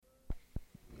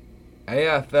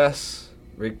AFS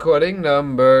recording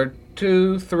number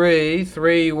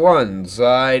 2331,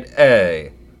 side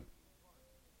A.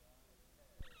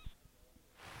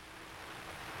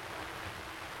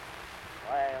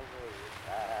 While the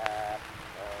battle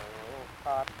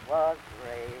hot was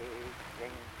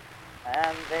raging,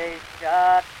 and they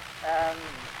shot and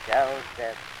shells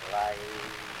that fly,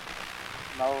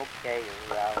 smoke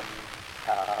around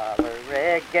our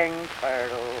rigging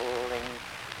furling,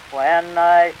 when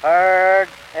I heard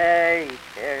a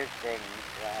piercing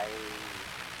cry.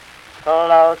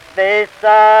 Close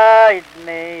beside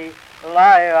me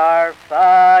lie our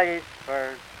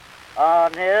fifer,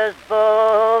 on his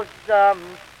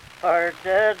bosom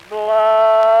spurted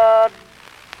blood.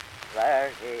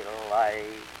 There he lay,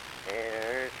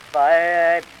 pierced by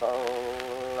a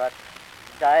bullet,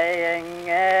 dying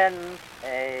in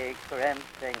a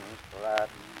crimson flood.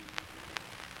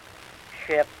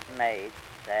 Shipmate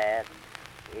said,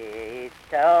 he'd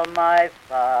tell my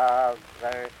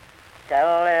father,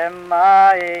 tell him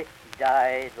I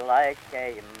died like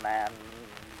a man.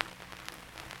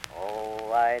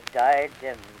 Oh, I died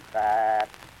in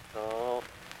battle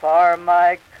for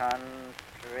my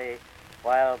country,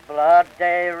 while blood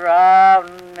lay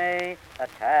round me a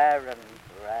torrent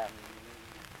ran.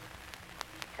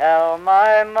 Tell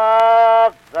my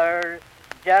mother,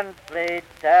 gently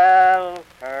tell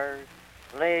her,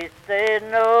 lest the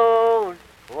news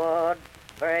would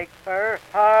break her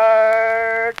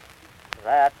heart,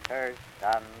 that her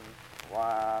son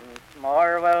once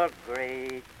more will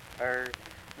greet her,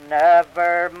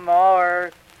 never more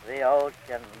the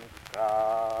ocean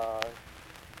cross.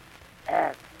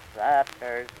 That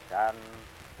her son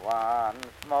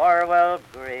once more will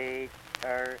greet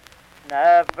her,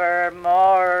 never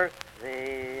more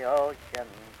the ocean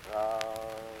cross.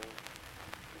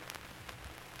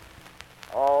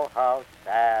 Oh, how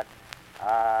sad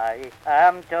I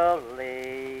am to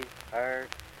leave her,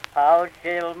 how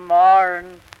she'll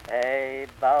mourn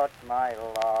about my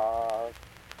loss.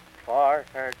 For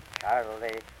her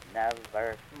Charlie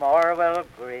never more will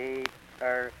greet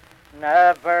her,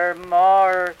 never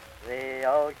more the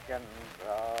ocean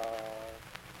cross.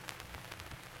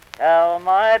 Tell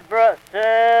my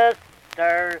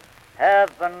sister,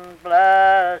 heaven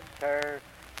bless her,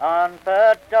 on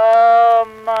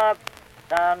Potomac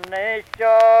sunny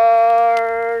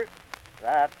shore,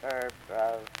 that her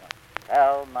brother.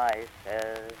 Tell my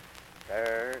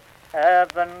sister,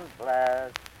 heaven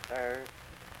bless her,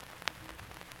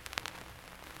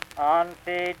 on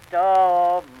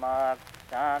Potomac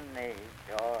sunny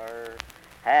shore,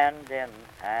 hand in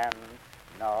hand,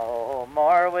 no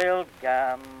more we'll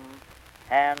gum,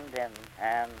 hand in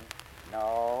hand,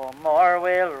 no more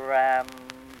we'll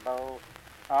ramble,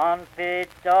 on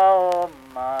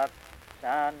Potomac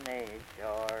sunny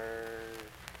shore.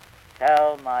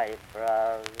 Tell my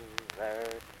brother,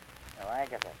 no, I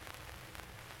got it.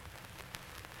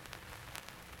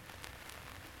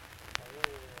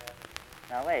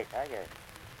 Now wait, I got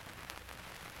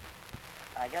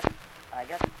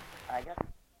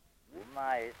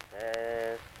my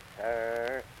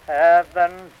sister,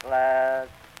 heaven bless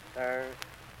her,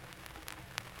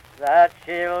 that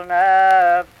she'll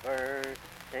never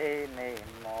see me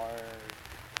more.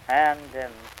 Hand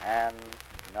in hand,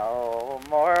 no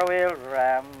more we'll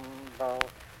ramble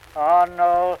on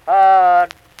old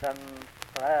Hudson's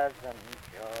pleasant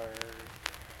shore.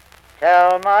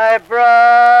 Tell my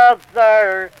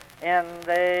brother in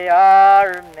the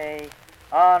army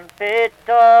on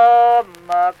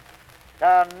Potomac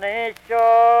sunny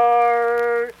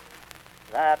shore,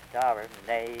 that our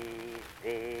Navy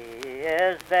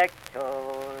is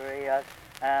victorious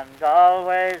and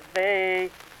always be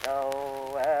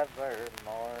so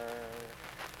evermore.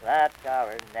 That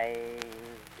our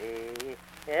Navy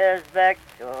is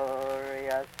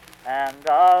victorious and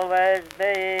always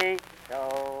be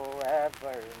so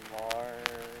evermore.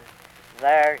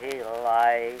 There he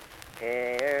lies,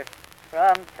 pierced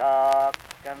from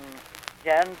talking,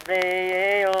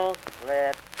 gently he'll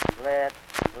slip, slip,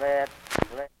 slip,